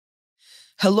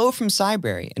Hello from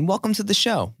Cybrary, and welcome to the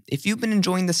show. If you've been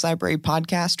enjoying the Cybrary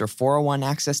podcast or 401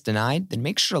 access denied, then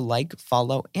make sure to like,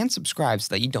 follow, and subscribe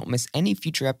so that you don't miss any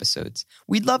future episodes.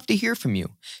 We'd love to hear from you.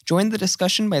 Join the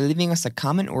discussion by leaving us a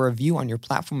comment or review on your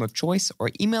platform of choice or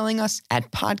emailing us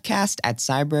at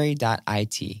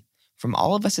podcast@cybrary.it. From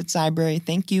all of us at Cybrary,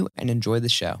 thank you and enjoy the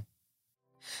show.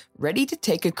 Ready to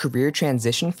take a career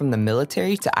transition from the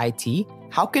military to IT?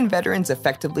 How can veterans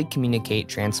effectively communicate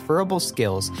transferable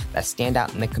skills that stand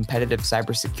out in the competitive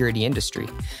cybersecurity industry?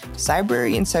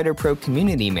 Cybrary Insider Pro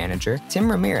Community Manager Tim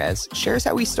Ramirez shares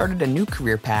how he started a new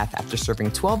career path after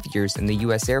serving 12 years in the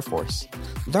U.S. Air Force.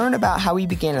 Learn about how he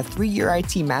began a 3-year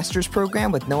IT master's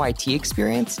program with no IT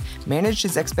experience, managed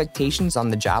his expectations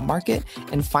on the job market,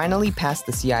 and finally passed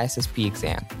the CISSP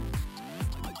exam.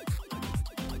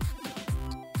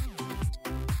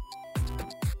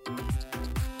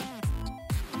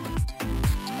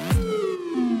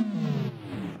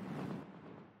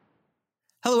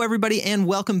 Hello, everybody, and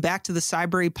welcome back to the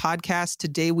Cybrary podcast.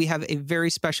 Today, we have a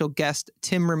very special guest,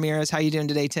 Tim Ramirez. How are you doing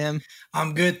today, Tim?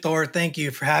 I'm good, Thor. Thank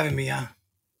you for having me.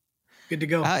 Good to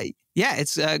go. Yeah,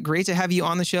 it's great to have you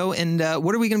on the show. And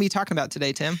what are we going to be talking about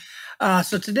today, Tim?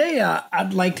 So today,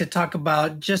 I'd like to talk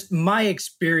about just my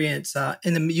experience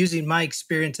using my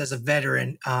experience as a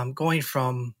veteran, going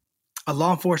from a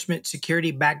law enforcement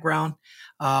security background,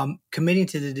 committing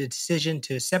to the decision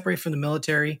to separate from the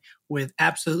military with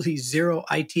absolutely zero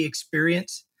IT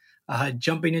experience,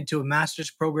 jumping into a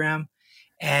master's program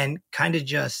and kind of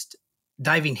just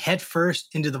diving headfirst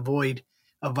into the void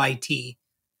of IT.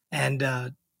 And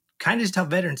kind of just tell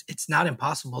veterans it's not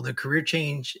impossible. The career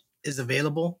change is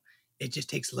available. It just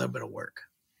takes a little bit of work.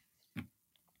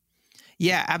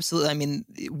 Yeah, absolutely. I mean,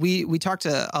 we talked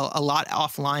a lot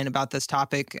offline about this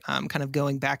topic, kind of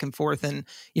going back and forth. And,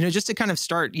 just to kind of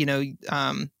start,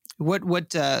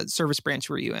 what service branch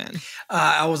were you in?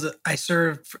 I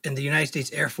served in the United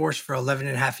States Air Force for 11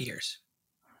 and a half years.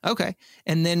 Okay.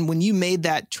 And then when you made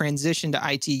that transition to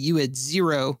IT, you had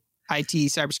zero IT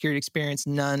cybersecurity experience,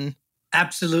 none.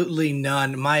 Absolutely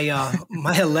none. My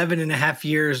 11 and a half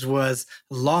years was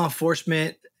law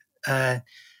enforcement,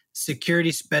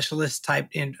 security specialist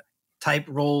type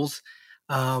roles,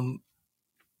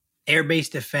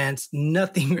 air-based defense,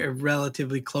 nothing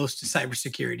relatively close to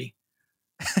cybersecurity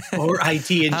or IT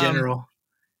in general.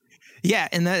 Yeah,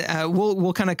 and that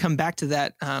we'll kind of come back to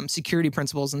that security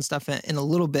principles and stuff in a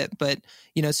little bit. But,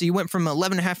 so you went from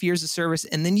 11 and a half years of service,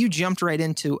 and then you jumped right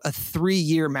into a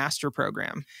 3-year master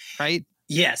program, right?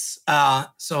 Yes.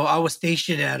 So I was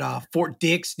stationed at Fort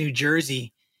Dix, New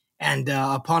Jersey. And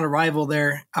upon arrival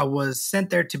there, I was sent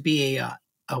there to be a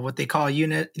what they call a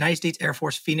United States Air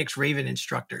Force Phoenix Raven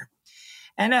instructor.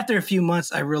 And after a few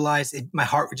months, I realized my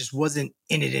heart just wasn't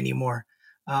in it anymore.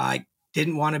 I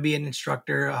didn't want to be an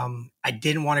instructor. I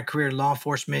didn't want a career in law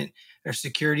enforcement or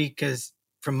security because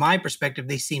from my perspective,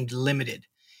 they seemed limited.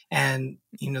 And,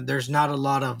 there's not a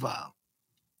lot of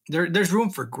there's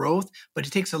room for growth, but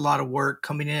it takes a lot of work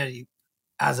coming in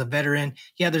as a veteran.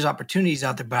 Yeah, there's opportunities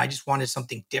out there, but I just wanted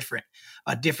something different,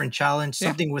 a different challenge,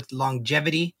 something with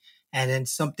longevity, and then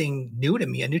something new to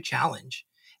me, a new challenge.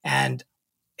 And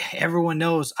everyone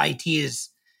knows IT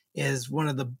is one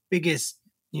of the biggest,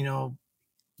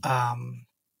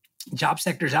 job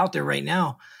sectors out there right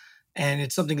now. And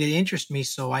it's something that interests me.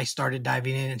 So I started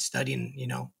diving in and studying,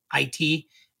 IT.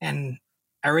 And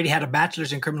I already had a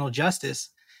bachelor's in criminal justice.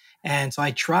 And so I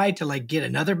tried to get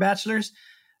another bachelor's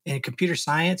in computer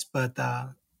science, but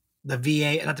the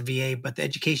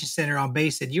education center on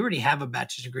base said, you already have a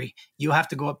bachelor's degree. You have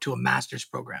to go up to a master's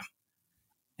program.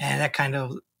 And that kind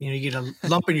of, you get a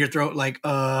lump in your throat,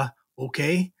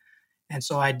 okay. And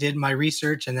so I did my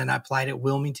research and then I applied at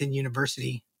Wilmington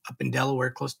University up in Delaware,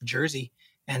 close to Jersey,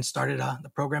 and started the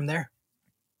program there.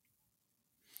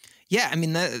 Yeah. I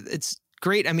mean, it's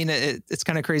great. I mean, it's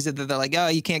kind of crazy that they're like, oh,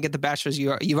 you can't get the bachelor's.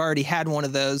 You've already had one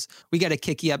of those. We got to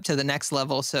kick you up to the next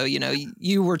level. So,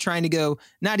 you were trying to go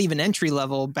not even entry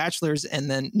level bachelor's, and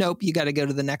then nope, you got to go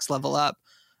to the next level up.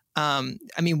 I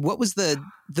mean, what was the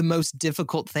most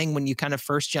difficult thing when you kind of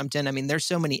first jumped in? I mean, there's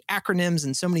so many acronyms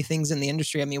and so many things in the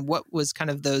industry. I mean, what was kind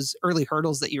of those early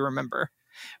hurdles that you remember?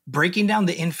 Breaking down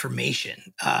the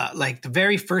information. The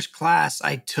very first class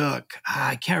I took,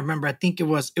 I can't remember. I think it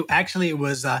was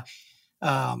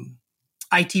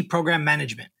IT program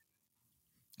management.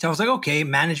 So I was like, okay,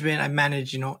 management. I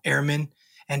manage, airmen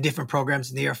and different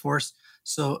programs in the Air Force.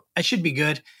 So I should be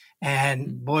good.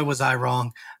 And boy, was I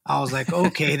wrong. I was like,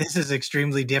 okay, this is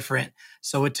extremely different.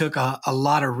 So it took a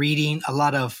lot of reading, a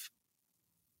lot of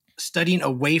studying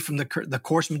away from the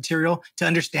course material to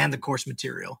understand the course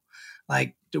material.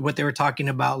 like what they were talking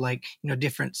about, like,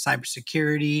 different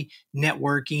cybersecurity,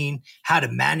 networking, how to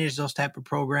manage those type of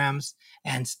programs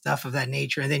and stuff of that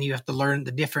nature. And then you have to learn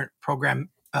the different program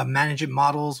management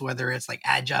models, whether it's like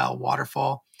agile,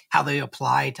 waterfall, how they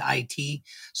apply to IT.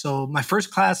 So my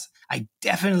first class, I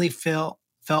definitely felt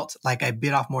like I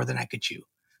bit off more than I could chew.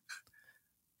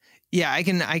 Yeah, I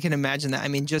can imagine that. I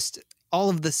mean, just all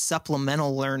of the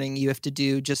supplemental learning you have to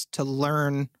do just to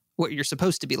learn what you're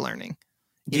supposed to be learning.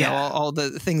 All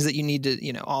the things that you need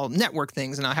to, all network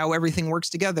things and how everything works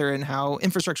together and how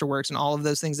infrastructure works and all of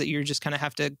those things that you just kind of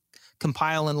have to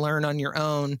compile and learn on your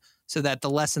own so that the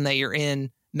lesson that you're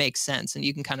in makes sense and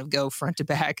you can kind of go front to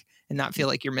back and not feel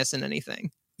like you're missing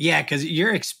anything. Yeah, because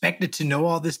you're expected to know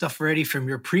all this stuff already from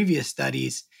your previous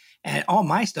studies. And all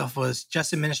my stuff was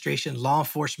justice administration, law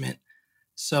enforcement.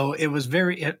 So it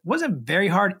wasn't very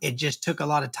hard. It just took a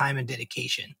lot of time and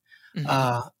dedication.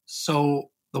 Mm-hmm. So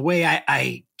the way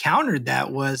I countered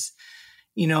that was,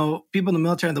 people in the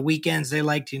military on the weekends, they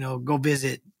like to, go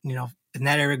visit, in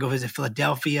that area, go visit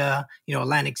Philadelphia,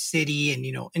 Atlantic City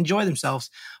and, enjoy themselves.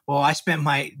 Well, I spent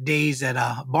my days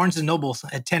at Barnes and Nobles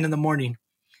at 10 in the morning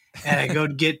and I go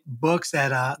to get books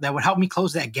that would help me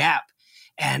close that gap.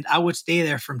 And I would stay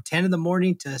there from 10 in the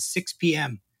morning to 6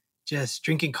 p.m., just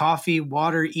drinking coffee,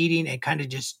 water, eating, and kind of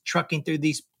just trucking through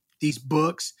these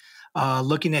books,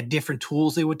 looking at different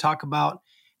tools they would talk about.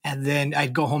 And then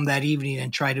I'd go home that evening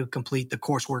and try to complete the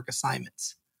coursework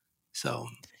assignments. So,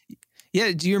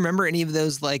 yeah. Do you remember any of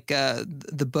those, like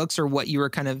the books or what you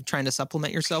were kind of trying to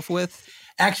supplement yourself with?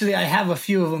 Actually, I have a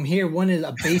few of them here. One is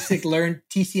a basic learn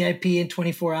TCIP in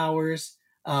 24 hours.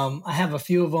 I have a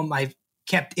few of them I've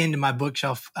kept into my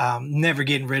bookshelf, never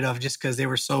getting rid of just because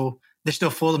they're still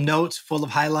full of notes, full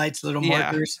of highlights, little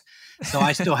markers. So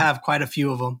I still have quite a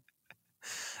few of them.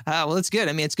 Well, it's good.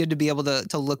 I mean, it's good to be able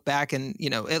to look back and,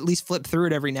 at least flip through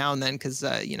it every now and then because,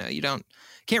 you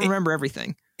can't remember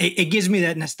everything. It gives me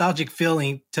that nostalgic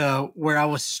feeling to where I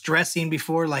was stressing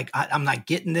before, like, I'm not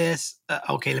getting this.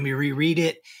 Okay, let me reread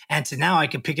it. And to now I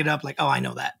can pick it up like, oh, I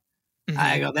know that. Mm-hmm.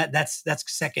 I go, that's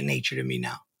second nature to me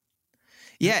now.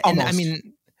 Yeah. Almost. And I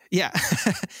mean, yeah.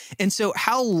 And so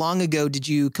how long ago did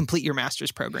you complete your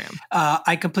master's program?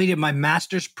 I completed my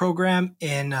master's program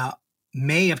in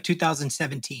May of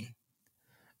 2017.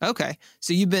 Okay.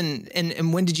 So you've been,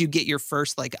 and when did you get your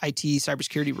first like IT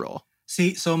cybersecurity role?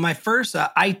 See, so my first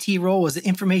IT role was an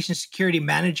information security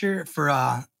manager for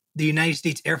the United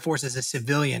States Air Force as a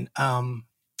civilian.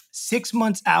 6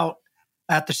 months out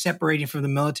after separating from the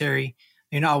military,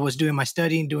 I was doing my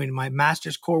studying, doing my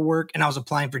master's core work, and I was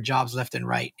applying for jobs left and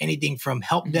right. Anything from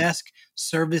help desk,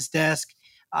 service desk,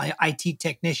 IT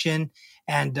technician.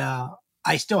 And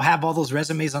I still have all those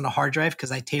resumes on a hard drive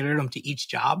because I tailored them to each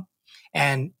job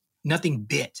and nothing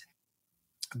bit.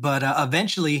 But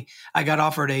eventually I got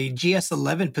offered a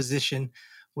GS-11 position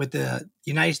with the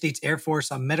United States Air Force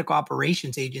Medical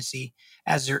Operations Agency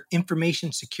as their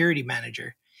information security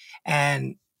manager.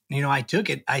 And, I took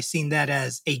it. I seen that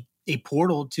as a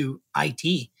portal to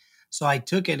IT. So I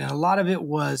took it, and a lot of it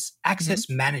was access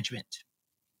management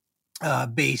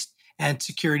based and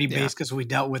security based because we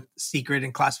dealt with secret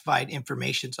and classified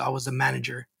information. So I was a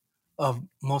manager of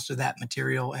most of that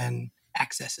material and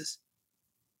accesses.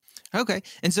 Okay.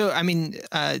 And so, I mean,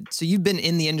 so you've been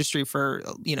in the industry for,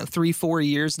 3-4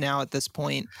 years now at this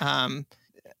point. How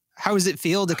does it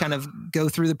feel to kind of go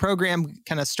through the program,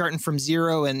 kind of starting from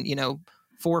zero and,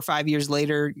 4 or 5 years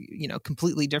later,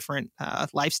 completely different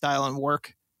lifestyle and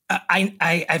work?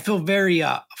 I feel very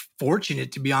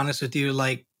fortunate, to be honest with you.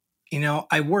 Like,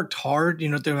 I worked hard,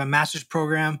 through my master's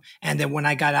program. And then when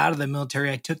I got out of the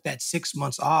military, I took that 6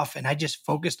 months off and I just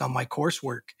focused on my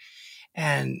coursework.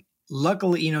 And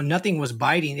luckily, nothing was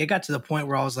biting. It got to the point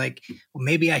where I was like, well,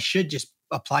 maybe I should just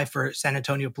apply for San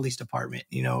Antonio Police Department.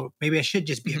 Maybe I should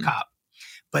just be a cop.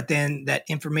 But then that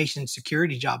information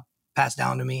security job passed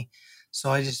down to me. So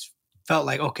I just felt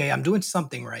like, okay, I'm doing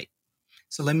something right.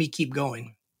 So let me keep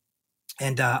going.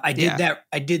 And I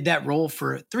did that role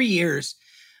for 3 years.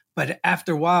 But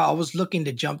after a while, I was looking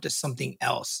to jump to something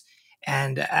else.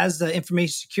 And as the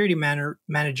information security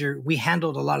manager, we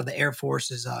handled a lot of the Air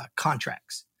Force's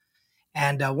contracts.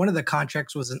 And one of the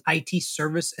contracts was an IT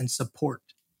service and support.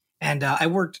 And I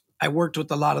worked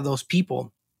with a lot of those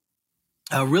people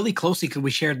really closely because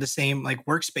we shared the same like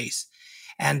workspace.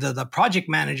 And the project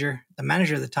manager, the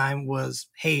manager at the time was,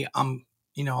 hey, I'm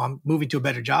moving to a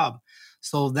better job.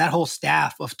 So that whole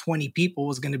staff of 20 people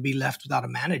was going to be left without a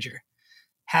manager.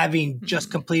 Having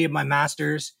just completed my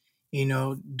master's,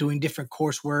 doing different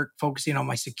coursework, focusing on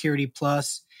my Security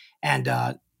Plus and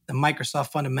the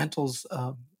Microsoft Fundamentals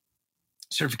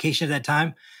certification at that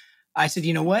time, I said,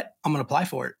 you know what? I'm going to apply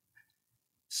for it.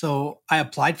 So I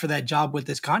applied for that job with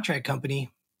this contract company.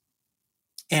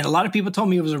 And a lot of people told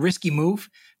me it was a risky move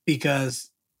because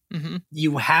Mm-hmm.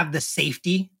 you have the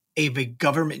safety of a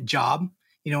government job,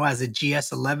 as a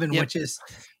GS-11, Yep. which is,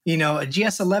 a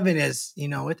GS-11 is,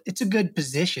 it's a good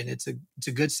position. It's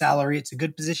a good salary. It's a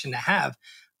good position to have.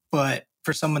 But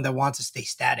for someone that wants to stay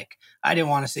static, I didn't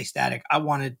want to stay static. I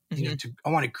wanted, I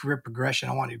wanted career progression.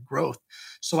 I wanted growth.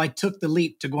 So I took the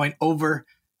leap to going over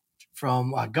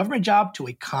from a government job to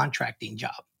a contracting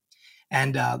job.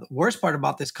 And the worst part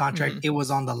about this contract, it was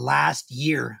on the last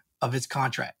year of its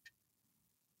contract.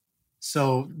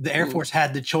 So the Air Force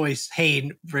had the choice,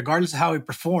 hey, regardless of how we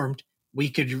performed, we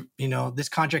could, this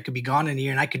contract could be gone in a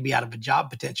year and I could be out of a job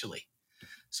potentially.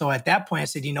 So at that point, I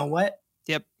said, you know what?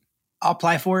 Yep. I'll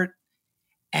apply for it.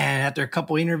 And after a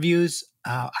couple interviews,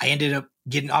 I ended up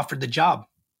getting offered the job.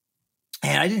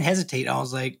 And I didn't hesitate. I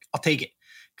was like, I'll take it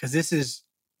because this is,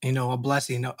 a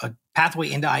blessing, a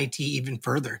pathway into IT even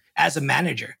further as a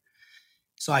manager.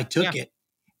 So I took it.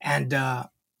 And I'll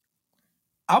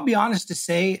be honest to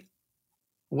say,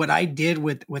 what I did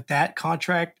with that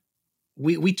contract,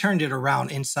 we turned it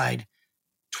around inside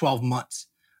 12 months.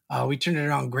 We turned it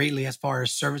around greatly as far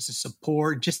as service and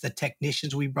support, just the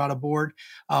technicians we brought aboard.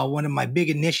 One of my big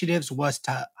initiatives was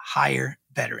to hire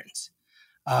veterans,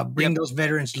 bring those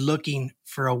veterans looking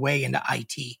for a way into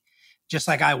IT, just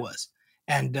like I was.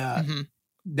 And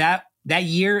that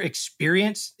year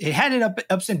experience, it had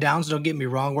ups and downs. Don't get me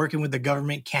wrong. Working with the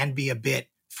government can be a bit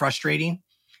frustrating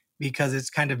because it's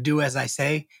kind of do as I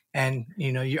say. And,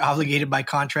 you're obligated by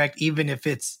contract, even if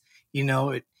it's,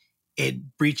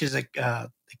 it breaches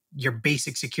your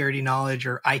basic security knowledge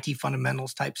or IT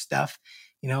fundamentals type stuff,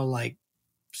 like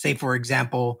say, for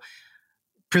example,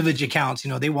 privilege accounts,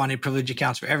 they wanted privilege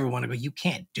accounts for everyone. I go, you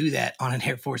can't do that on an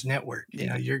Air Force network.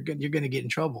 You're going to get in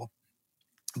trouble.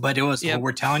 But it was,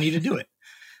 we're telling you to do it.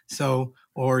 So,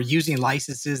 or using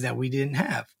licenses that we didn't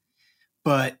have.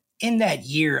 But in that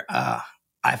year,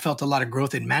 I felt a lot of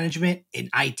growth in management, in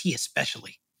IT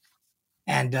especially.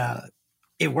 And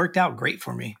it worked out great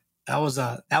for me. That was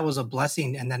a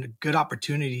blessing and then a good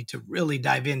opportunity to really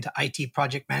dive into IT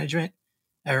project management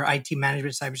or IT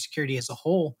management, cybersecurity as a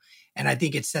whole. And I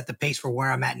think it set the pace for where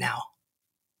I'm at now.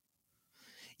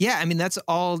 Yeah, I mean, that's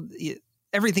all.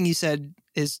 Everything you said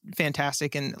is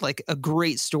fantastic and like a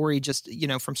great story, just,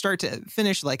 from start to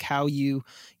finish, like how you,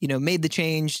 made the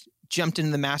change, jumped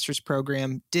into the master's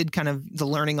program, did kind of the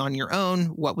learning on your own,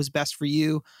 what was best for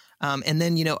you. And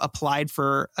then, applied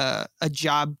for a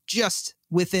job just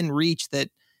within reach that,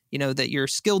 that you're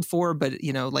skilled for. But,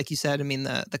 like you said, I mean,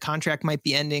 the contract might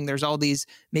be ending. There's all these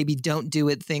maybe don't do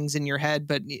it things in your head.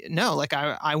 But no, like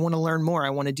I want to learn more. I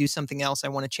want to do something else. I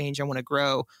want to change. I want to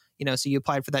grow. So you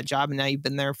applied for that job and now you've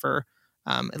been there for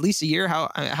at least a year.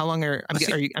 How long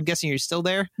I'm guessing you're still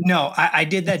there? No, I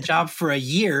did that job for a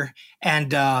year.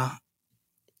 And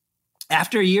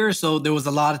after a year or so, there was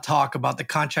a lot of talk about the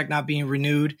contract not being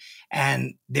renewed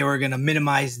and they were going to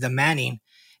minimize the manning.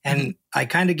 And I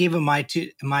kind of gave them my 2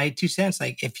 cents.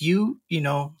 Like if you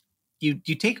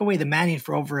take away the manning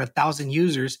for over 1,000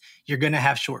 users, you're going to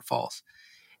have shortfalls.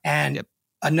 And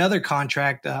another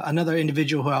contract, another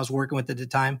individual who I was working with at the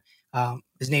time,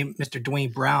 his name, Mr.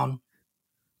 Dwayne Brown,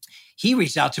 he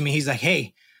reached out to me. He's like,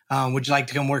 hey, would you like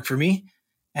to come work for me?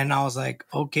 And I was like,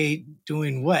 okay,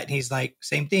 doing what? And he's like,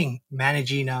 same thing,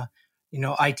 managing,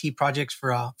 IT projects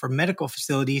for medical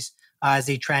facilities as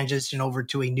they transition over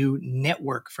to a new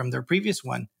network from their previous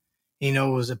one. It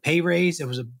was a pay raise. It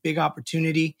was a big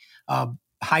opportunity,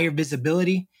 higher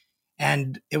visibility.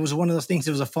 And it was one of those things.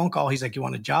 It was a phone call. He's like, you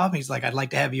want a job? He's like, I'd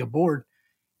like to have you aboard.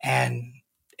 And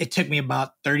it took me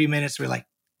about 30 minutes. We're like,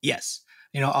 yes,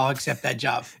 I'll accept that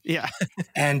job. Yeah.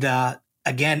 And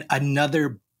again,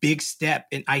 another big step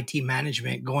in IT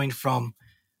management, going from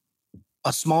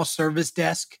a small service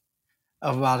desk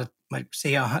of about,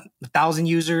 say, 1,000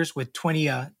 users with 20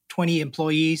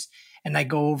 employees. And I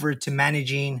go over to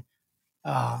managing,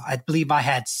 I believe I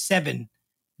had 7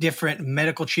 different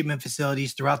medical treatment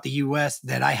facilities throughout the U.S.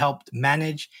 that I helped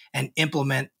manage and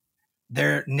implement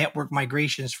their network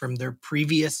migrations from their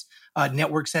previous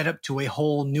network setup to a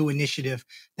whole new initiative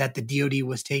that the DoD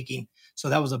was taking. So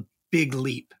that was a big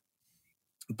leap.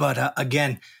 But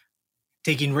again,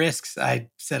 taking risks, I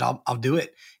said, I'll do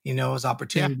it. It was an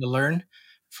opportunity to learn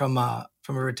from a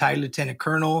retired lieutenant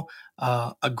colonel,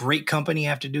 a great company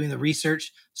after doing the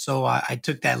research. So I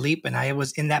took that leap and I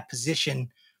was in that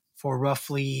position for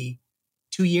roughly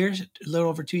 2 years, a little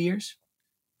over 2 years.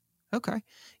 Okay.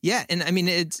 Yeah. And I mean,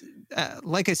 it's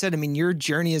like I said, I mean, your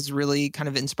journey is really kind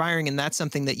of inspiring. And that's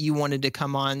something that you wanted to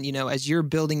come on, as you're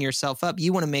building yourself up,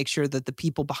 you want to make sure that the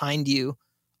people behind you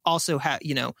also have,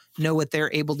 know what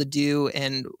they're able to do.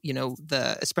 And,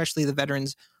 especially the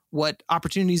veterans, what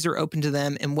opportunities are open to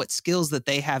them and what skills that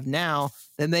they have now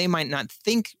that they might not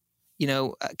think,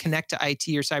 connect to IT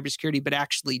or cybersecurity, but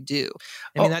actually do.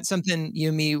 I mean, that's something you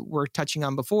and me were touching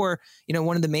on before.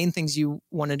 One of the main things you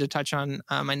wanted to touch on,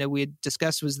 I know we had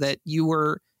discussed, was that you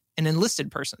were an enlisted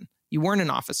person. You weren't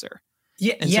an officer.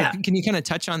 Yeah. And so can you kind of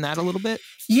touch on that a little bit?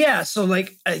 Yeah. So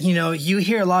like, you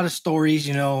hear a lot of stories,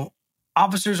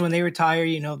 officers, when they retire,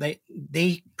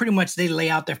 they pretty much, they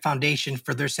lay out their foundation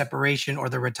for their separation or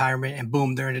their retirement, and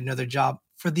boom, they're in another job.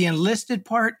 For the enlisted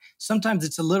part, sometimes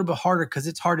it's a little bit harder because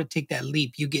it's hard to take that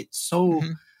leap. You get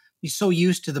you're so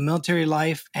used to the military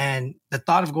life, and the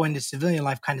thought of going to civilian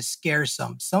life kind of scares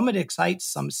some. Some it excites,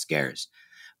 some it scares.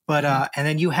 But and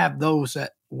then you have those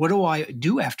that, what do I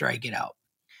do after I get out?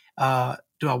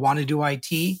 Do I want to do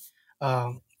IT?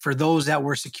 For those that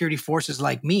were security forces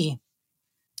like me,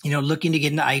 looking to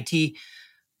get into IT,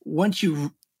 once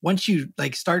you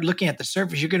like start looking at the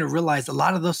surface, you're going to realize a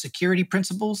lot of those security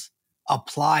principles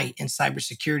apply in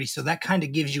cybersecurity. So that kind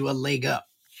of gives you a leg up,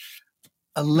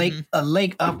 a leg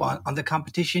up on the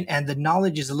competition, and the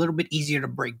knowledge is a little bit easier to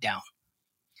break down.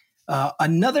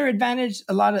 Another advantage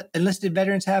a lot of enlisted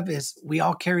veterans have is we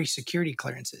all carry security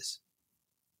clearances.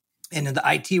 And in the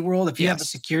IT world, if you have a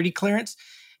security clearance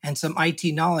and some IT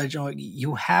knowledge,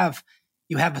 you have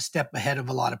a step ahead of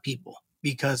a lot of people,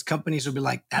 because companies will be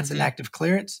like, that's an active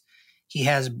clearance. He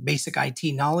has basic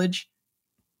IT knowledge.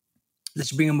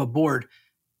 Let's bring him aboard.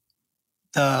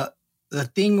 The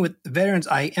thing with veterans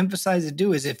I emphasize to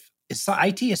do is, if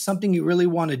IT is something you really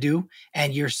want to do,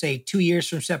 and you're, say, 2 years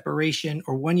from separation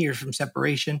or 1 year from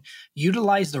separation,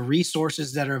 utilize the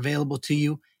resources that are available to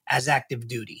you as active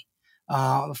duty.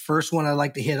 The first one I'd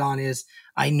like to hit on is,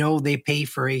 I know they pay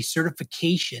for a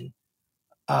certification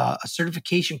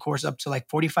course up to like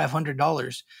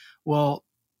 $4,500. Well,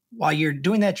 while you're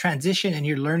doing that transition and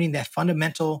you're learning that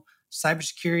fundamental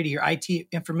cybersecurity or IT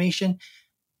information,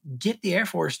 get the Air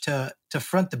Force to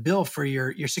front the bill for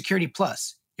your Security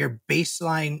Plus, your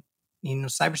baseline,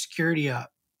 cybersecurity,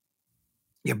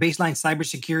 your baseline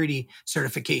cybersecurity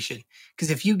certification.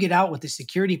 Because if you get out with the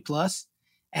Security Plus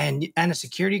and a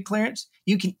security clearance,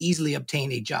 you can easily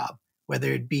obtain a job,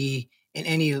 whether it be in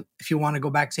any, if you want to go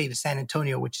back, say, to San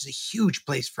Antonio, which is a huge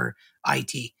place for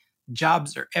IT.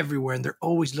 Jobs are everywhere, and they're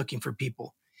always looking for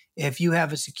people. If you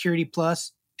have a Security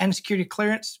Plus and a security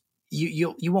clearance,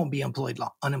 you won't be unemployed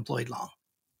long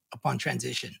upon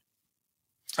transition.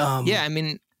 I'm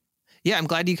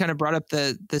glad you kind of brought up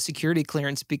the security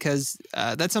clearance, because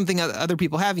that's something other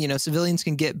people have. Civilians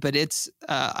can get, but it's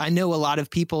I know a lot of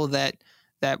people that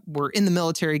were in the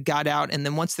military, got out, and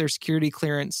then once their security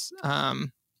clearance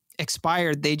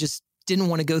expired, they just didn't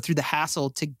want to go through the hassle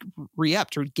to re-up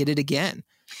or get it again.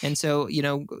 And so,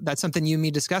 that's something you and me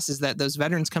discuss, is that those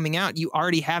veterans coming out, you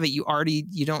already have it. You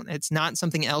don't, it's not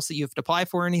something else that you have to apply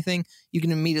for or anything. You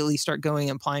can immediately start going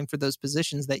and applying for those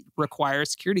positions that require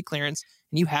security clearance.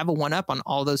 And you have a one up on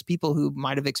all those people who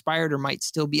might have expired or might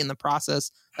still be in the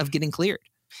process of getting cleared.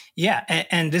 Yeah.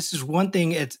 And this is one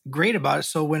thing it's great about it.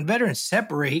 So when veterans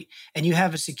separate and you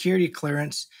have a security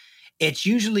clearance, it's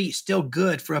usually still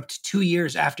good for up to 2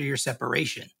 years after your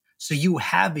separation. So you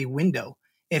have a window.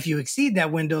 If you exceed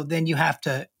that window, then you have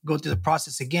to go through the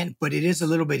process again. But it is a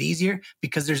little bit easier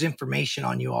because there's information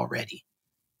on you already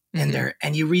in there,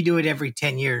 and you redo it every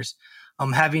 10 years.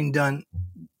 Having done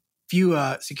few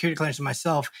security clearances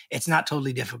myself, it's not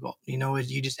totally difficult.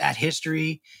 You just add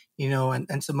history,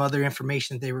 and some other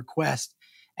information that they request,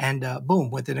 and boom,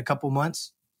 within a couple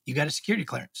months, you got a security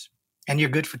clearance, and you're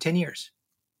good for 10 years.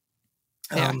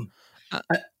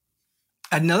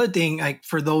 Another thing, like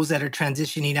for those that are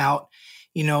transitioning out,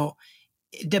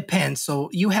 it depends. So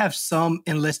you have some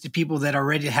enlisted people that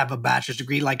already have a bachelor's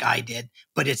degree like I did,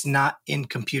 but it's not in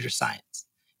computer science.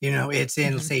 It's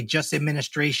in, say, just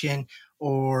administration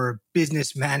or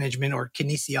business management or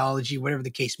kinesiology, whatever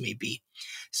the case may be.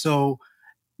 So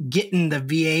getting the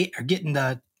VA or getting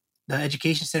the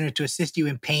education center to assist you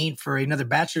in paying for another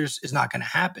bachelor's is not going to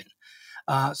happen.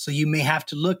 So you may have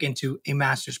to look into a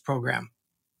master's program.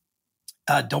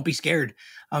 Don't be scared.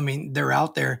 I mean, they're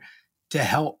out there to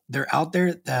help. They're out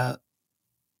there.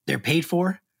 They're paid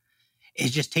for. It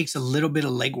just takes a little bit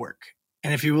of legwork.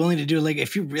 And if you're willing to do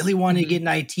if you really want to get in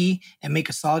IT and make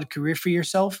a solid career for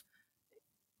yourself,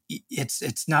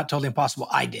 it's not totally impossible.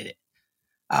 I did it.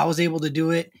 I was able to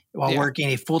do it. while working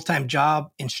a full-time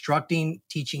job, instructing,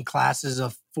 teaching classes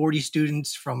of 40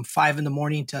 students from 5 in the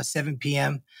morning to 7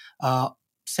 p.m.,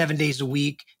 7 days a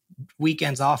week,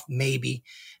 weekends off, maybe,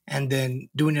 and then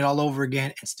doing it all over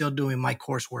again and still doing my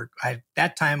coursework.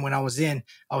 That time when I was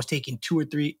taking 2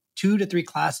 to 3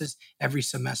 classes every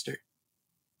semester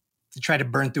to try to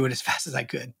burn through it as fast as I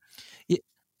could.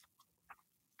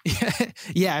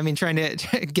 Yeah, I mean, trying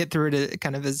to get through it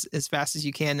kind of as fast as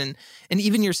you can, and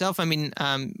even yourself. I mean,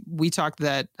 we talked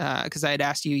that because I had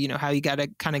asked you, how you got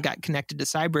connected to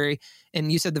Cybrary,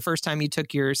 and you said the first time you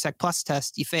took your Sec Plus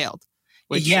test, you failed,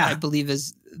 which I believe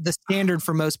is the standard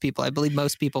for most people. I believe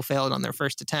most people failed on their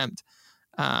first attempt.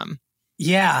 So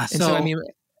I mean,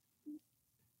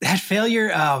 that failure,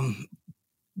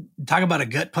 talk about a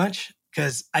gut punch,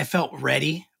 because I felt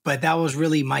ready. But that was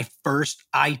really my first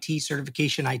IT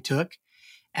certification I took.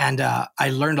 And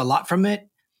I learned a lot from it.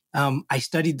 I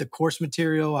studied the course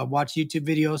material. I watched YouTube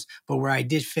videos. But where I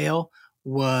did fail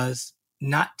was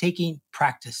not taking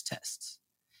practice tests.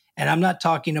 And I'm not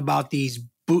talking about these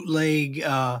bootleg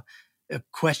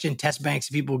question test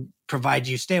banks people provide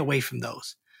you. Stay away from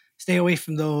those.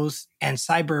 And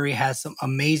Cybrary has some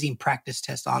amazing practice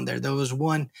tests on there. There was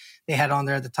one they had on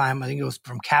there at the time. I think it was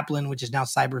from Kaplan, which is now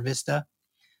CyberVista.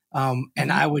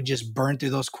 And I would just burn through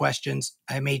those questions.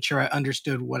 I made sure I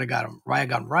understood why I got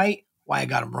them right, why I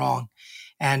got them wrong.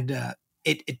 And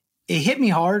it hit me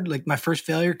hard, like my first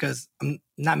failure, because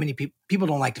not many people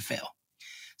don't like to fail.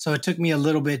 So it took me a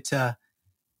little bit to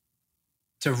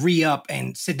re-up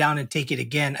and sit down and take it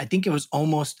again. I think it was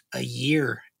almost a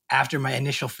year after my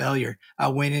initial failure. I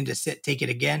went in to take it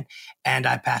again, and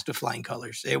I passed with flying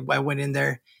colors. I went in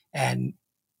there and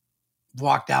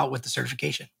walked out with the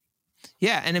certification.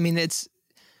 Yeah. And I mean, it's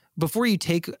before you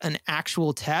take an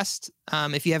actual test,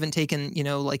 if you haven't taken,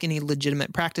 like any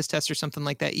legitimate practice test or something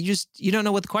like that, you don't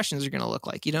know what the questions are going to look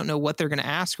like. You don't know what they're going to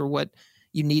ask or what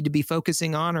you need to be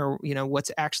focusing on or, what's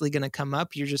actually going to come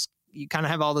up. You kind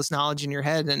of have all this knowledge in your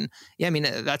head. And yeah, I mean,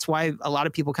 that's why a lot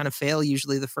of people kind of fail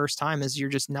usually the first time is you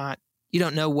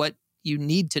don't know what you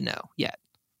need to know yet.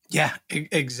 Yeah,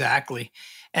 exactly.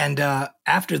 And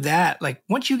after that, like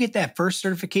once you get that first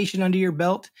certification under your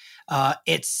belt,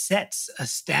 it sets a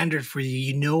standard for you.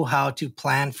 You know how to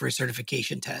plan for a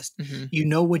certification test. Mm-hmm. You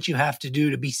know what you have to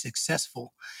do to be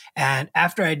successful. And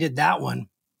after I did that one,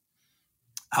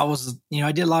 I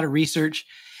did a lot of research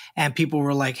and people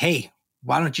were like, hey,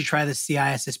 why don't you try the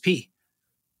CISSP?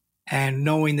 And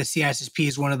knowing the CISSP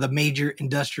is one of the major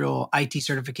industrial IT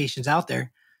certifications out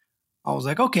there, I was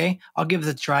like, okay, I'll give it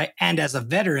a try. And as a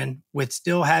veteran, with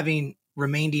still having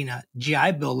remaining a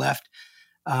GI Bill left,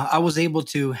 I was able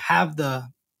to have the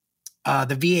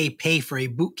VA pay for a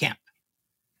boot camp.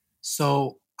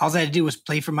 So all I had to do was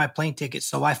pay for my plane ticket.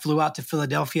 So I flew out to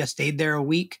Philadelphia, stayed there a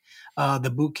week.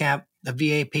 The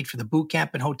VA paid for the boot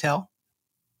camp and hotel.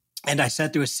 And I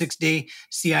sat through a 6-day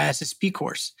CISSP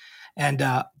course. And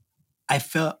I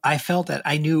felt that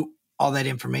I knew all that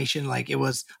information. Like it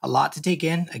was a lot to take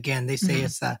in. Again, they say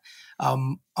it's a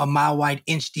mile wide,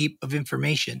 inch deep of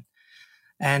information.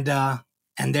 And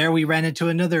there we ran into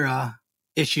another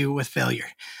issue with failure.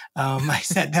 I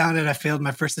sat down and I failed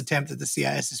my first attempt at the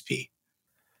CISSP.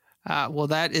 Well,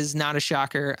 that is not a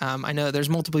shocker. I know there's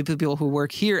multiple people who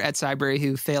work here at Cybrary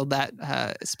who failed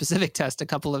that specific test a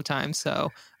couple of times. So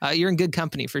you're in good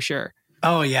company for sure.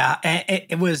 Oh yeah.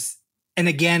 It was, and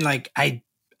again, like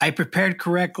I prepared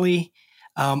correctly.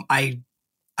 I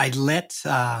let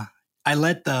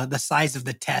the size of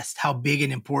the test, how big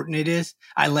and important it is,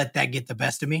 I let that get the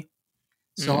best of me.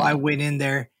 So I went in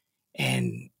there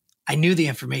and I knew the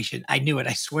information. I knew it.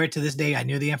 I swear to this day, I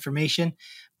knew the information,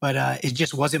 but it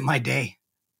just wasn't my day.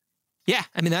 Yeah.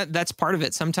 I mean, that's part of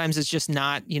it. Sometimes it's just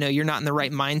not, you're not in the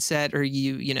right mindset or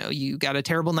you got a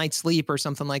terrible night's sleep or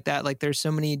something like that. Like there's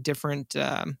so many different,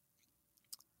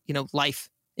 life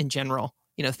in general,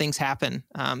 things happen.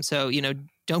 So,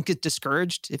 don't get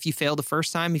discouraged if you fail the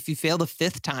first time. If you fail the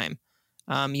 5th time,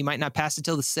 you might not pass it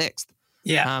till the 6th.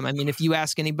 Yeah. I mean, if you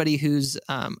ask anybody who's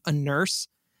a nurse,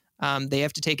 they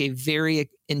have to take a very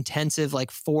intensive,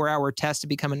 4-hour test to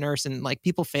become a nurse. And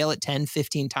people fail it 10,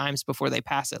 15 times before they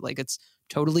pass it. Like it's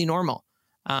totally normal.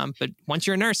 But once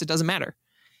you're a nurse, it doesn't matter.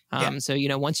 So,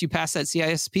 once you pass that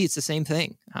CISP, it's the same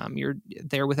thing. You're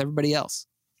there with everybody else.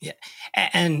 Yeah.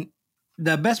 And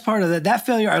the best part of that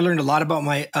failure, I learned a lot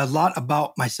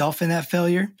about myself in that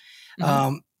failure.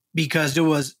 Because there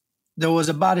was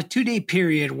about a 2-day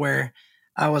period where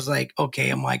I was like, okay,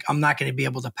 I'm not going to be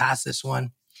able to pass this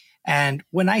one. And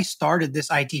when I started this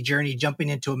IT journey, jumping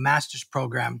into a master's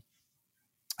program,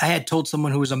 I had told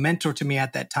someone who was a mentor to me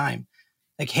at that time,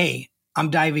 like, hey, I'm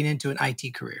diving into an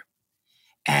IT career.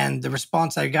 And the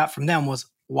response I got from them was,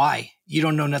 why? You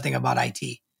don't know nothing about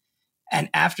IT. And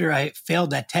after I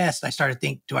failed that test, I started to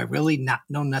think, do I really not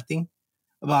know nothing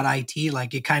about IT?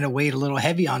 Like it kind of weighed a little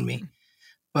heavy on me.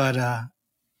 But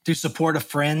through support of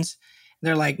friends,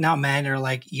 they're like, no, man, they're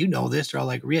like, you know this. They're all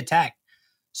like, reattack.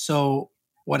 So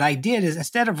what I did is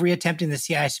instead of reattempting the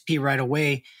CISP right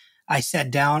away, I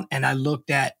sat down and I looked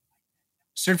at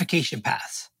certification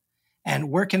paths and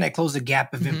where can I close the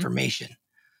gap of information?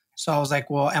 So I was like,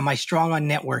 well, am I strong on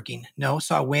networking? No.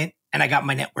 So I went and I got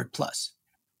my Network Plus.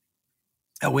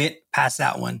 I went past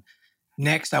that one.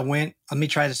 Next, I went, let me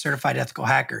try the Certified Ethical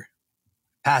Hacker.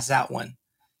 Pass that one.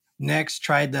 Next,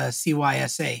 tried the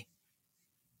CYSA.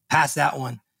 Pass that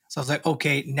one. So I was like,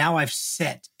 okay, now I've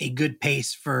set a good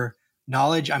pace for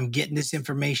knowledge. I'm getting this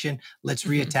information. Let's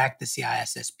reattack the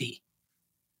CISSP.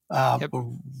 But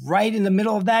right in the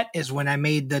middle of that is when I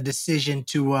made the decision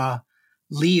to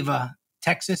leave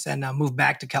Texas and move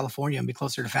back to California and be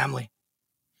closer to family.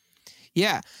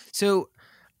 Yeah. So,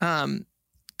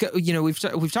 we've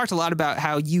talked a lot about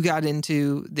how you got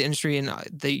into the industry and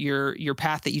your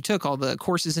path that you took, all the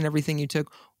courses and everything you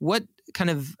took. What kind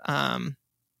of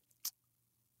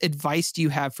advice do you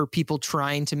have for people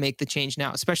trying to make the change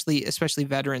now, especially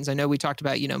veterans? I know we talked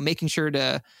about, making sure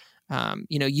to,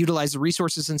 utilize the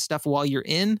resources and stuff while you're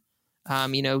in,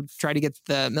 try to get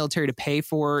the military to pay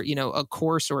for, a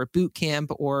course or a boot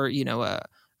camp or,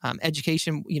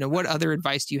 education. What other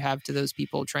advice do you have to those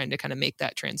people trying to kind of make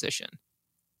that transition?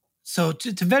 So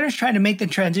to veterans trying to make the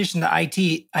transition to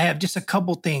IT, I have just a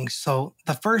couple things. So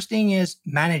the first thing is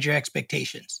manage your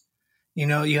expectations.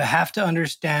 You have to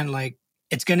understand, like,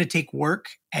 it's going to take work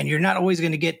and you're not always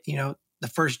going to get, the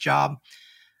first job.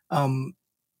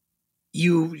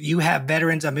 You have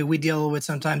veterans. I mean, we deal with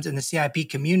sometimes in the CIP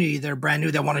community, they're brand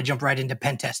new. They want to jump right into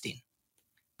pen testing,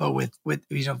 but with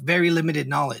very limited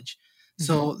knowledge.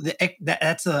 So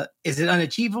is it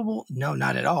unachievable? No,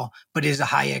 not at all, but it is a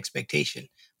high expectation.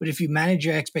 But if you manage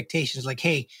your expectations, like,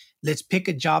 hey, let's pick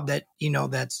a job that,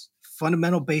 that's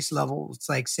fundamental base level. It's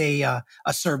like, say, a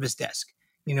service desk,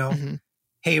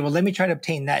 Hey, well, let me try to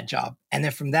obtain that job. And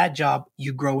then from that job,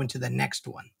 you grow into the next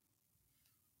one.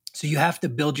 So you have to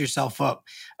build yourself up.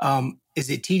 Is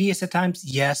it tedious at times?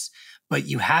 Yes, but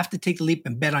you have to take the leap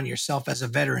and bet on yourself as a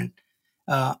veteran.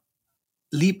 Let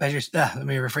me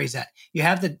rephrase that. You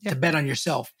have to bet on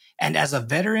yourself. And as a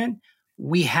veteran,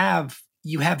 you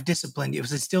have discipline. It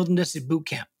was instilled in us at boot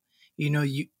camp.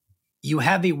 You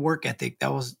have a work ethic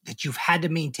that you've had to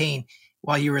maintain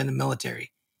while you were in the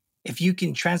military. If you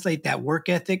can translate that work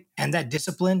ethic and that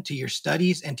discipline to your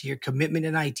studies and to your commitment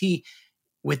in IT,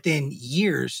 within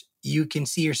years, you can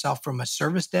see yourself from a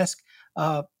service desk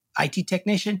IT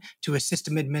technician to a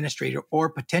system administrator or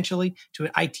potentially to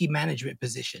an IT management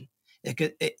position.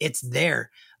 It's there.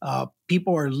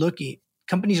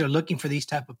 Companies are looking for these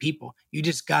type of people. You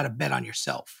just got to bet on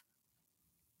yourself.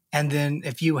 And then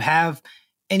if you have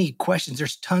any questions,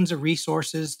 there's tons of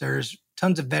resources. There's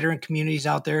tons of veteran communities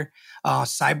out there.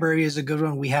 Cybrary is a good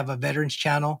one. We have a veterans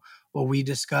channel where we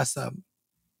discuss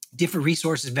different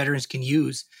resources veterans can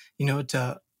use,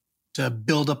 to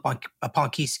build up upon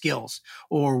key skills,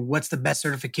 or what's the best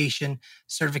certification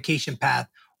path,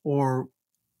 or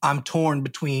I'm torn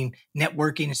between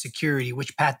networking and security.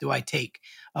 Which path do I take?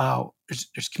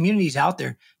 There's communities out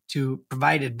there to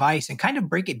provide advice and kind of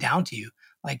break it down to you.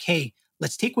 Like, hey,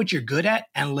 let's take what you're good at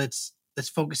and let's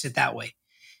focus it that way.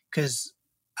 Because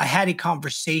I had a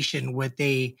conversation with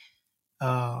it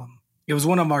was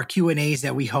one of our Q&As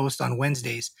that we host on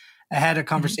Wednesdays. I had a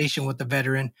conversation with a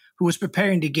veteran who was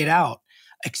preparing to get out,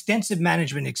 extensive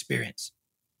management experience,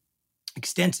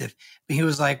 extensive. But he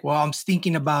was like, well, I'm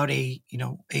thinking about a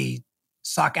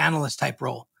SOC analyst type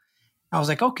role. I was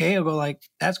like, okay. I'll go like,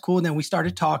 that's cool. And then we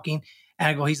started talking and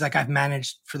I go, he's like, I've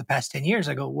managed for the past 10 years.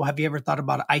 I go, well, have you ever thought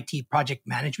about an IT project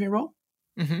management role?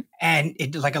 And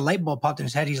it like a light bulb popped in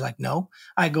his head. He's like, no.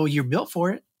 I go, you're built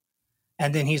for it.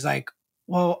 And then he's like,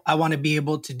 well, I want to be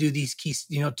able to do these keys,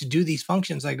 to do these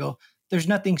functions. I go, there's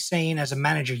nothing saying as a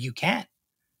manager you can't.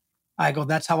 I go,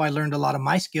 that's how I learned a lot of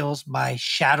my skills, by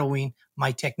shadowing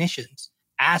my technicians,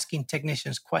 asking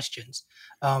technicians questions.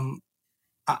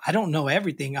 I don't know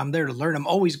everything. I'm there to learn. I'm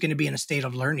always going to be in a state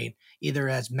of learning, either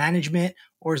as management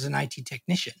or as an IT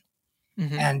technician.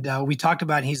 And we talked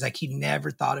about it, and he's like, he never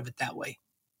thought of it that way.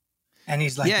 And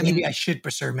he's like, maybe I should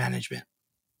pursue management.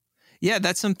 Yeah,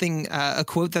 that's something, a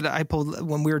quote that I pulled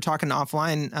when we were talking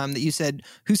offline, that you said,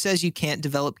 who says you can't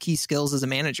develop key skills as a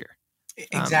manager?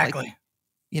 Exactly.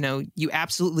 You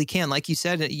absolutely can. Like you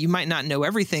said, you might not know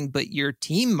everything, but your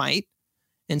team might.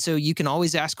 And so you can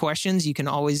always ask questions. You can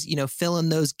always, fill in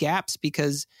those gaps,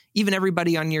 because even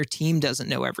everybody on your team doesn't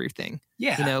know everything.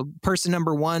 Yeah. Person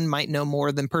number 1 might know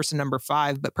more than person number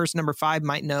 5, but person number 5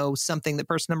 might know something that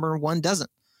person number 1 doesn't.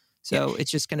 So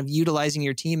It's just kind of utilizing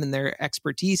your team and their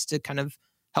expertise to kind of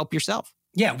help yourself.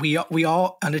 Yeah, we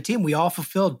all on the team, we all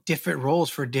fulfill different roles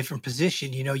for a different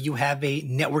position. You have a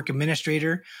network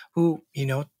administrator who,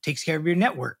 takes care of your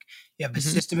network. You have a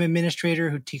system administrator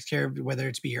who takes care of whether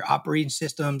it's be your operating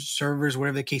systems, servers,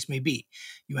 whatever the case may be.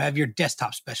 You have your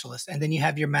desktop specialist, and then you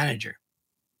have your manager.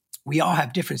 We all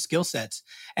have different skill sets,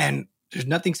 and there's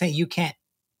nothing saying you can't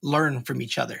learn from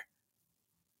each other.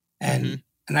 And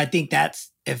I think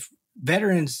that's, if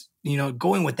veterans,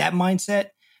 going with that mindset,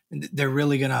 they're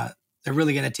really gonna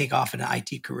take off in an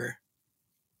IT career.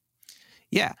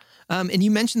 Yeah. And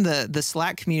you mentioned the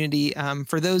Slack community.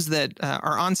 For those that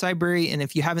are on Cybrary, and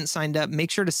if you haven't signed up,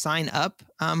 make sure to sign up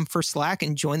for Slack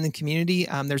and join the community.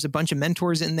 There's a bunch of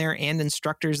mentors in there and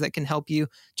instructors that can help you.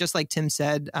 Just like Tim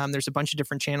said, there's a bunch of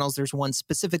different channels. There's one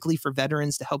specifically for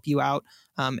veterans to help you out,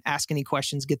 ask any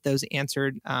questions, get those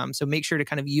answered. So make sure to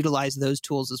kind of utilize those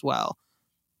tools as well.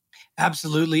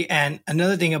 Absolutely. And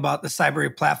another thing about the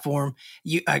Cybrary platform,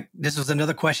 this was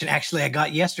another question actually I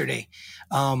got yesterday.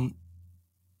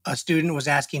 A student was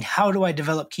asking, how do I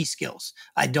develop key skills?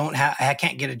 I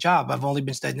can't get a job. I've only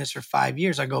been studying this for 5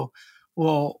 years. I go,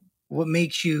 well, what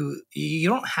makes you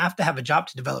don't have to have a job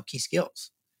to develop key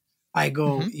skills. I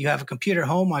go, you have a computer at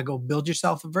home. I go, build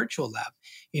yourself a virtual lab,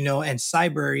 and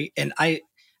Cybrary. And I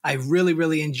really,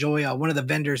 really enjoy one of the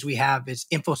vendors we have is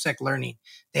InfoSec Learning.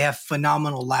 They have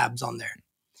phenomenal labs on there.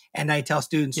 And I tell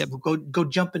students, go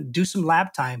jump and do some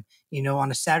lab time,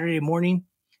 on a Saturday morning.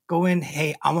 Go in,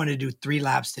 hey, I want to do 3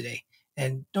 labs today.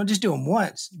 And don't just do them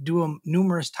once, do them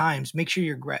numerous times. Make sure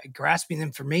you're grasping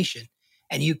information,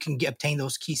 and you can obtain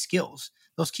those key skills.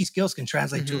 Those key skills can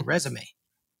translate to a resume.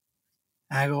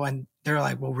 And I go, and they're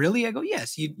like, well, really? I go,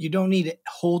 yes, you don't need to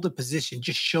hold a position.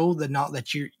 Just show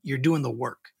that you're doing the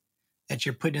work, that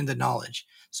you're putting in the knowledge.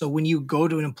 So when you go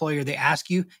to an employer, they ask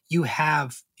you, you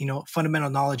have, fundamental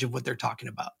knowledge of what they're talking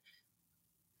about.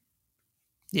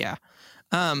 Yeah.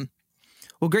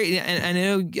 Well, great. And I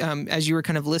know as you were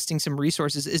kind of listing some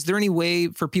resources, is there any way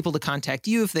for people to contact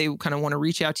you if they kind of want to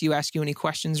reach out to you, ask you any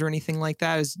questions or anything like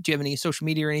that? Do you have any social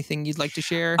media or anything you'd like to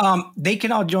share? They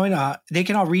can all join. They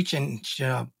can all reach and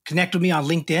connect with me on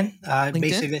LinkedIn.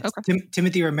 Basically, okay.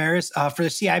 Timothy Ramirez. For the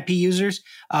CIP users,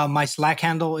 my Slack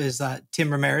handle is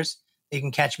Tim Ramirez. They can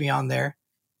catch me on there.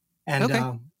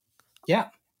 And yeah.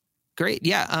 Great.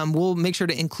 Yeah. We'll make sure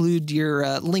to include your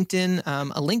LinkedIn,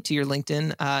 a link to your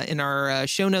LinkedIn in our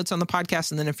show notes on the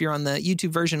podcast. And then if you're on the YouTube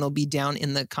version, it'll be down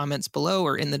in the comments below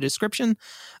or in the description.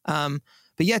 But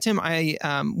yeah, Tim, I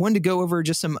wanted to go over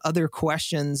just some other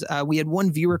questions. We had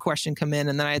one viewer question come in,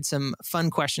 and then I had some fun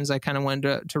questions I kind of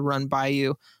wanted to run by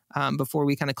you before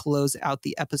we kind of close out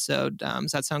the episode.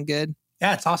 Does that sound good?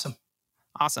 Yeah, it's awesome.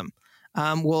 Awesome.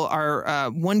 Well,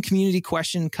 our one community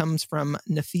question comes from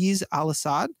Nafiz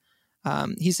Al-Assad.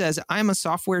 He says, I'm a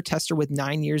software tester with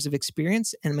 9 years of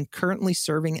experience, and I'm currently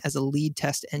serving as a lead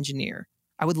test engineer.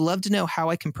 I would love to know how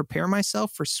I can prepare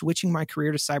myself for switching my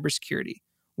career to cybersecurity.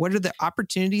 What are the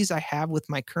opportunities I have with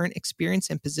my current experience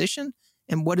and position,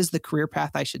 and what is the career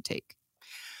path I should take?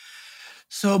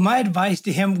 So my advice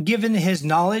to him, given his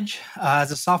knowledge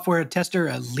as a software tester,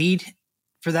 a lead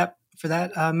for that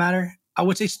matter, I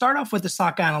would say start off with the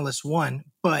SOC Analyst 1,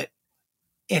 but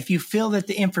if you feel that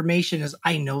the information is,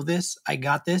 I know this, I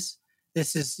got this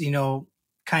is,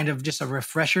 kind of just a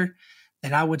refresher,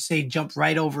 then I would say jump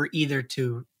right over either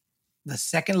to the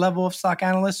second level of SOC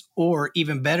analyst, or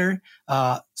even better,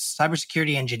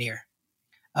 cybersecurity engineer.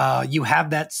 You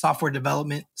have that software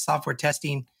development, software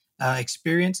testing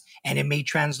experience, and it may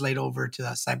translate over to the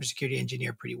cybersecurity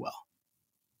engineer pretty well.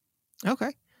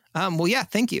 Okay. Well, yeah,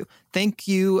 thank you. Thank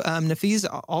you, Nafiz,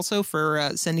 also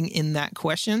for sending in that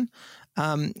question.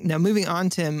 Now, moving on,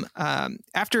 Tim,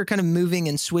 after kind of moving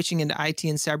and switching into IT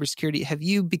and cybersecurity, have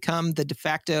you become the de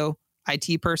facto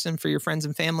IT person for your friends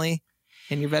and family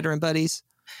and your veteran buddies?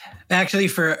 Actually,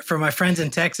 for my friends in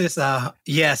Texas,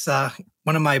 yes.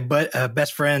 One of my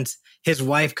best friends, his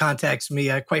wife contacts me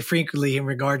quite frequently in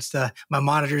regards to my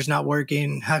monitor's not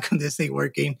working. How come this ain't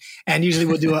working? And usually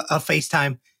we'll do a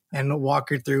FaceTime and walk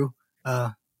her through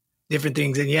different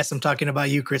things. And yes, I'm talking about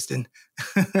you, Kristen.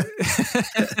 When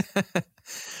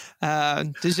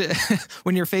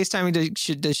you're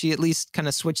FaceTiming, does she at least kind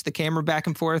of switch the camera back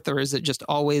and forth, or is it just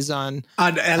always on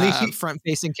at least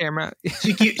front-facing camera?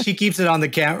 she keeps it on the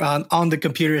camera on the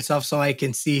computer itself, so I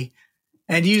can see.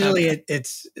 And usually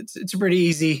it's a pretty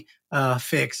easy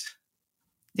fix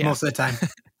most of the time.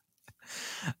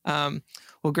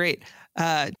 Well, great.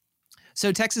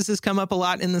 So Texas has come up a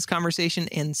lot in this conversation,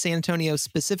 and San Antonio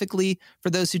specifically. For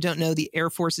those who don't know, the Air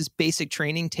Force's basic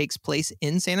training takes place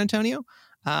in San Antonio.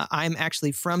 I'm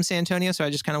actually from San Antonio, so I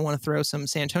just kind of want to throw some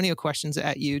San Antonio questions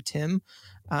at you, Tim.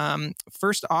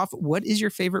 First off, what is your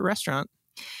favorite restaurant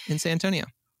in San Antonio?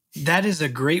 That is a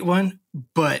great one,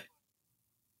 but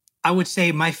I would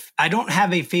say I don't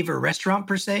have a favorite restaurant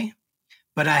per se,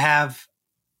 but I have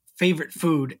favorite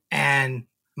food. And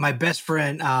my best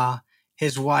friend,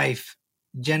 his wife,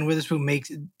 Jen Witherspoon,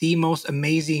 makes the most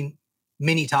amazing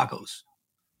mini tacos.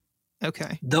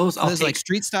 Okay. Those like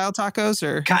street style tacos,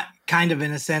 or kind of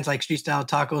in a sense like street style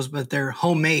tacos, but they're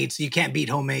homemade, so you can't beat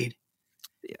homemade.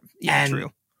 Yeah, and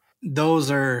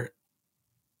true.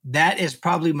 That is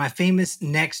probably my famous,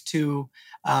 next to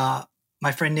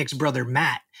my friend Nick's brother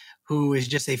Matt, who is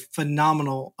just a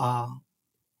phenomenal.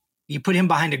 You put him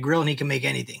behind a grill and he can make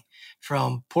anything,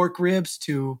 from pork ribs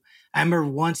to. I remember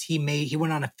once he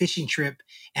went on a fishing trip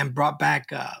and brought back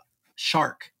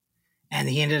shark, and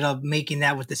he ended up making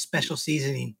that with the special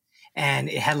seasoning, and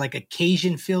it had like a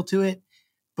Cajun feel to it.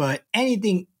 But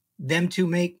anything them two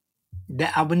make,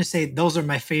 that I'm going to say those are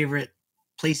my favorite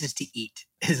places to eat.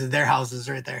 Is their houses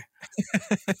right there.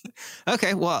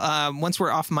 Okay. Well, once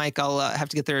we're off mic, I'll have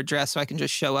to get their address so I can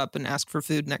just show up and ask for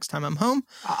food next time I'm home.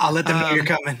 I'll let them know you're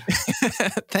coming.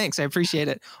 Thanks. I appreciate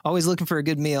it. Always looking for a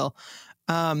good meal.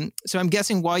 So I'm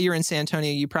guessing while you're in San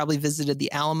Antonio, you probably visited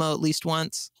the Alamo at least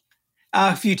once.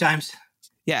 A few times.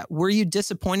 Yeah. Were you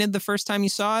disappointed the first time you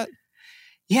saw it?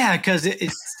 Yeah, because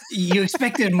you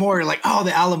expected more. You're like, oh,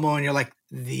 the Alamo. And you're like,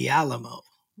 the Alamo.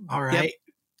 All right. Yep.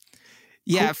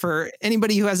 Yeah, cool. For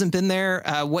anybody who hasn't been there,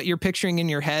 what you're picturing in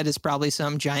your head is probably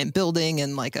some giant building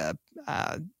and like a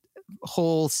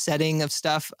whole setting of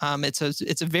stuff.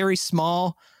 It's a very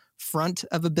small front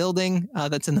of a building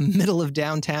that's in the middle of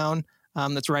downtown.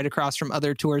 That's right across from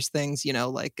other tourist things,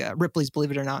 like Ripley's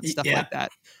Believe It or Not, stuff like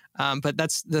that. But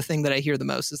that's the thing that I hear the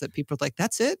most, is that people are like,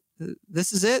 that's it?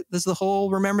 This is it? This is the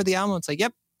whole Remember the Alamo? It's like,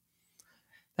 yep,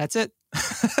 that's it.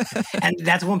 And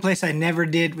that's one place I never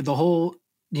did with the whole,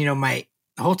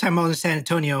 the whole time I was in San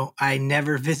Antonio, I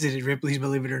never visited Ripley's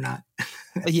Believe It or Not.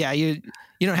 Yeah, you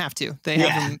don't have to. They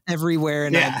have them everywhere,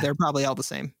 and they're probably all the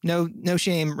same. No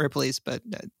shame, Ripley's, but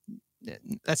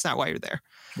that's not why you're there.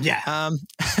 Yeah.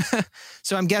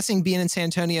 So I'm guessing being in San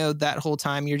Antonio that whole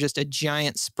time, you're just a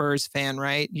giant Spurs fan,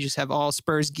 right? You just have all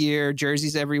Spurs gear,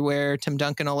 jerseys everywhere, Tim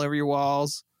Duncan all over your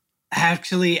walls.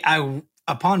 Actually,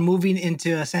 upon moving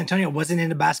into San Antonio, I wasn't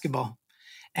into basketball.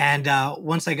 And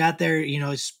once I got there,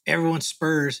 everyone's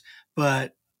Spurs,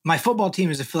 but my football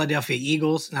team is the Philadelphia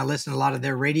Eagles, and I listen to a lot of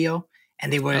their radio,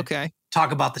 and they would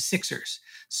talk about the Sixers.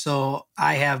 So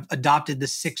I have adopted the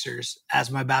Sixers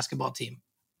as my basketball team.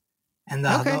 And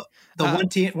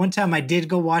one time I did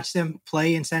go watch them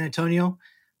play in San Antonio.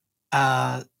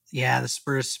 The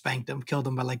Spurs spanked them, killed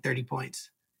them by like 30 points.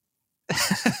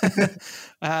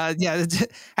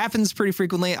 It happens pretty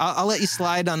frequently. I'll let you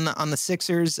slide on the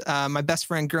Sixers. My best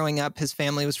friend growing up, his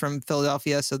family was from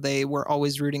Philadelphia, so they were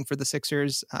always rooting for the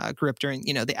Sixers. Grew up during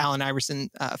the Allen Iverson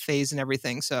phase and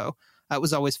everything, so it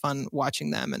was always fun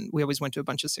watching them. And we always went to a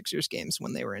bunch of Sixers games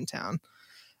when they were in town.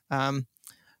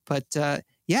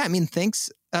 Thanks,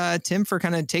 Tim, for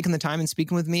kind of taking the time and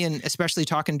speaking with me, and especially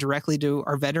talking directly to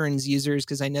our veterans users,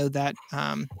 because I know that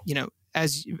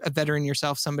as a veteran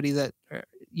yourself, somebody that,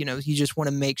 you just want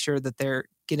to make sure that they're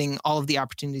getting all of the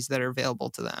opportunities that are available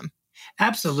to them.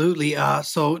 Absolutely.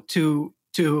 So to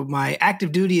my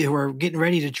active duty who are getting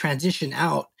ready to transition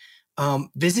out,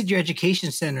 visit your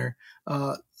education center.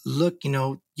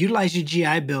 Utilize your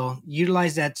GI Bill,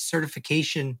 utilize that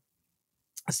certification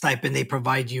stipend they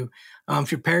provide you.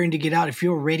 If you're preparing to get out, if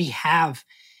you already have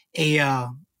a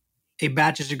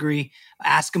bachelor's degree,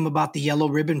 ask them about the Yellow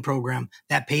Ribbon program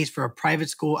that pays for a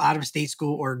private school, out-of-state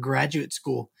school, or graduate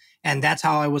school. And that's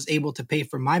how I was able to pay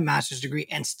for my master's degree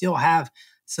and still have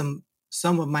some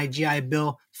of my GI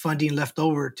Bill funding left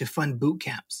over to fund boot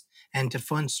camps and to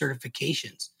fund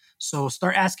certifications. So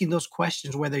start asking those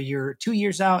questions, whether you're 2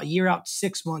 years out, a year out,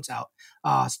 6 months out.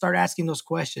 Start asking those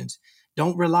questions.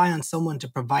 Don't rely on someone to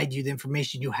provide you the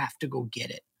information. You have to go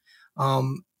get it.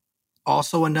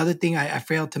 Also, another thing I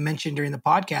failed to mention during the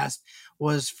podcast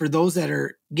was for those that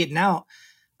are getting out,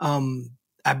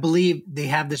 I believe they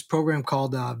have this program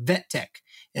called Vet Tech.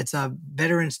 It's a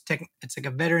veterans tech. It's like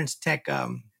a veterans tech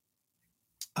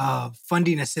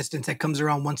funding assistance that comes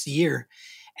around once a year.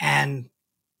 And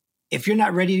if you're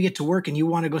not ready to get to work and you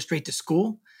want to go straight to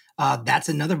school, that's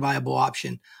another viable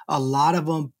option. A lot of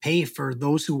them pay for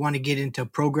those who want to get into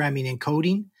programming and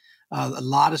coding. A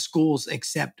lot of schools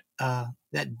accept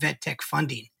that vet tech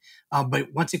funding.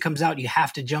 But once it comes out, you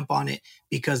have to jump on it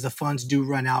because the funds do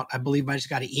run out. I believe I just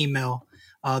got an email.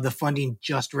 The funding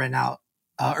just ran out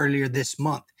earlier this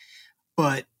month.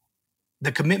 But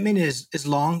the commitment is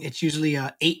long. It's usually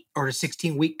a 8 or a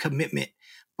 16-week commitment,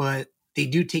 but they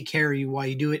do take care of you while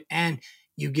you do it, and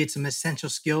you get some essential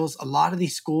skills. A lot of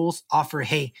these schools offer,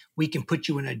 hey, we can put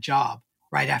you in a job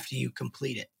right after you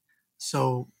complete it.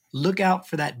 So look out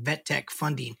for that vet tech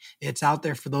funding. It's out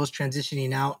there for those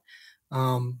transitioning out.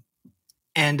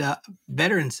 And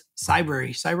veterans, Cybrary.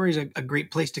 Cybrary is a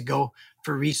great place to go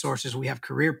for resources. We have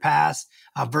career paths,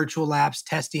 virtual labs,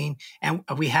 testing, and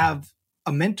we have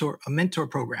a mentor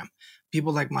program.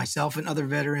 People like myself and other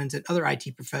veterans and other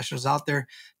IT professionals out there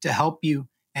to help you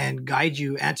and guide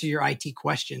you, answer your IT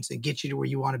questions, and get you to where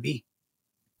you want to be.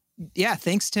 Yeah,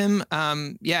 thanks, Tim.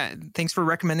 Thanks for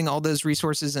recommending all those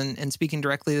resources and speaking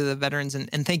directly to the veterans.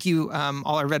 And thank you,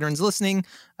 all our veterans listening,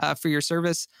 for your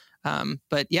service.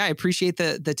 But yeah, I appreciate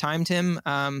the time, Tim.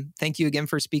 Thank you again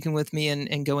for speaking with me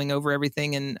and going over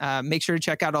everything. And make sure to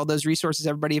check out all those resources,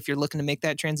 everybody, if you're looking to make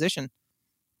that transition.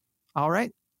 All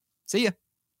right. See ya.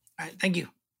 All right. Thank you.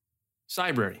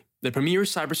 Cybrary, the premier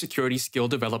cybersecurity skill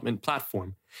development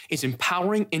platform, is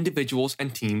empowering individuals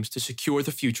and teams to secure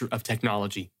the future of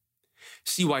technology.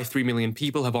 See why 3 million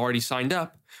people have already signed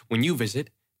up when you visit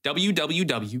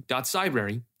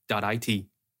www.cybrary.it.